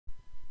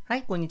は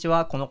い、こんにち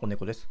は。この子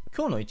猫です。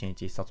今日の一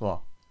日一冊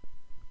は、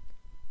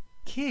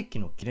ケーキ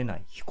の切れな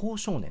い非行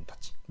少年た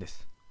ちで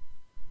す。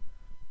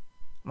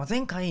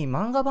前回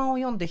漫画版を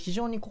読んで非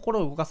常に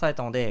心を動かされ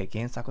たので、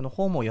原作の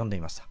方も読んで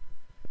いました。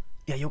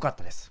いや、良かっ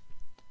たです。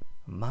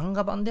漫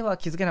画版では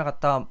気づけなかっ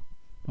た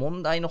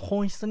問題の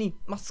本質に、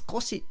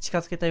少し近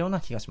づけたような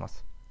気がしま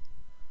す。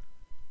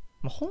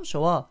本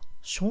書は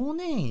少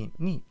年院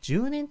に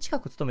10年近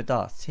く勤め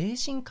た精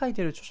神科医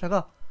である著者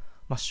が、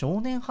少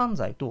年犯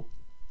罪と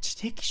知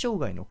的障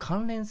害の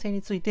関連性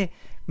について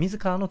自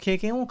らの経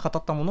験を語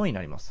ったものに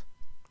なります。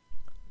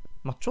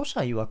著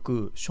者曰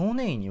く少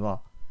年院には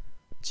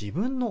自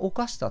分の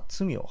犯した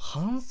罪を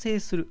反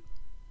省する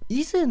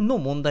以前の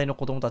問題の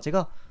子どもたち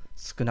が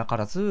少なか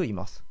らずい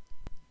ます。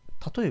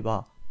例え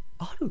ば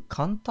ある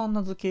簡単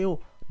な図形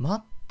を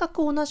全く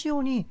同じよ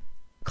うに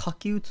書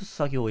き写す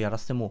作業をやら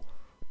せても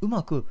う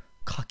まく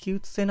書き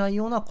写せない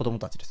ような子ども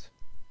たちです。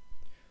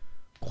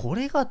こ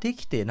れがで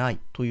きてない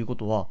というこ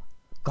とは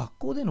学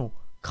校での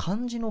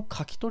漢字の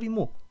書き取り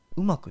も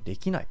うまくで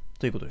きない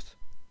ということです。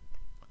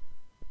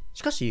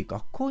しかし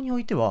学校にお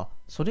いては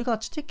それが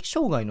知的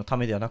障害のた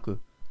めではな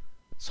く、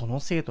その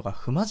生徒が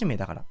不真面目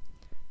だから、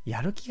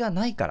やる気が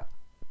ないから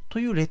と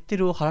いうレッテ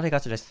ルを貼られが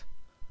ちです。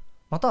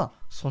また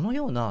その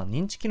ような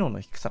認知機能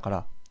の低さか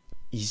ら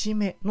いじ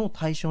めの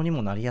対象に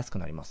もなりやすく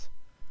なります。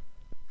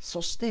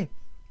そして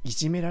い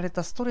じめられ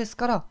たストレス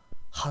から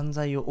犯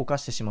罪を犯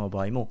してしまう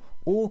場合も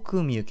多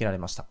く見受けられ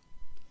ました。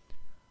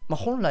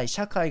本来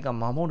社会が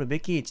守るべ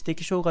き知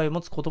的障害を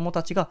持つ子ども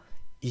たちが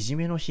いじ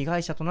めの被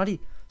害者とな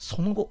り、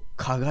その後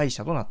加害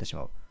者となってし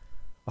まう、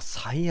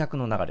最悪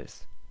の流れで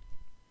す。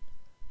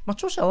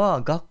著者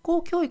は学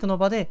校教育の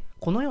場で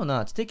このよう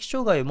な知的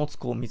障害を持つ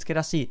子を見つけ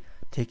出し、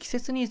適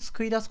切に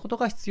救い出すこと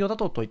が必要だ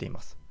と説いてい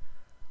ます。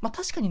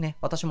確かにね、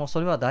私もそ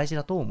れは大事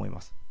だと思い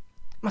ます。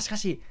しか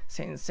し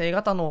先生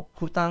方の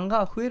負担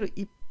が増える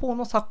一方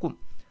の昨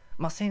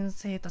今、先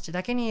生たち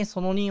だけに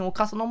その任を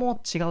課すの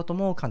も違うと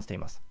も感じてい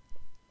ます。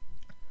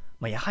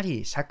やは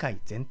り社会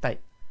全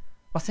体、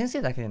先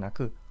生だけでな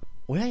く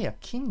親や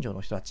近所の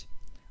人たち、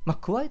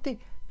加えて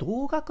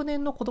同学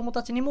年の子ども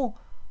たちにも、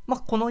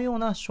このよう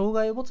な障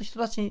害を持つ人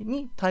たち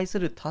に対す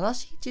る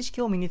正しい知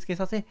識を身につけ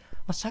させ、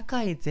社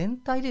会全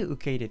体で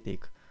受け入れてい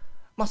く、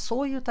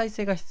そういう体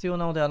制が必要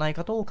なのではない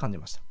かと感じ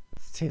ました。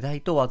世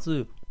代問わ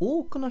ず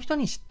多くの人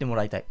に知っても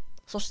らいたい、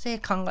そして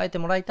考えて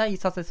もらいたい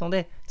一冊ですの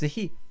で、ぜ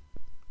ひ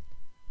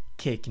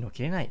ケーキの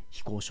切れない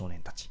非行少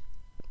年たち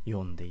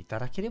読んでいた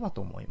だければ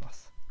と思いま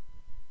す。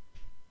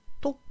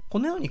と、こ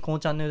のようにこの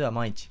チャンネルでは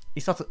毎日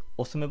一冊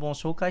おすすめ本を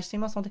紹介してい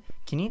ますので、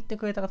気に入って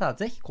くれた方は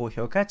ぜひ高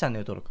評価やチャンネ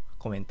ル登録、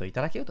コメントい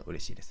ただけると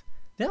嬉しいです。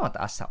ではまた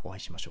明日お会い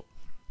しましょ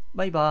う。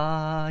バイ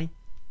バーイ。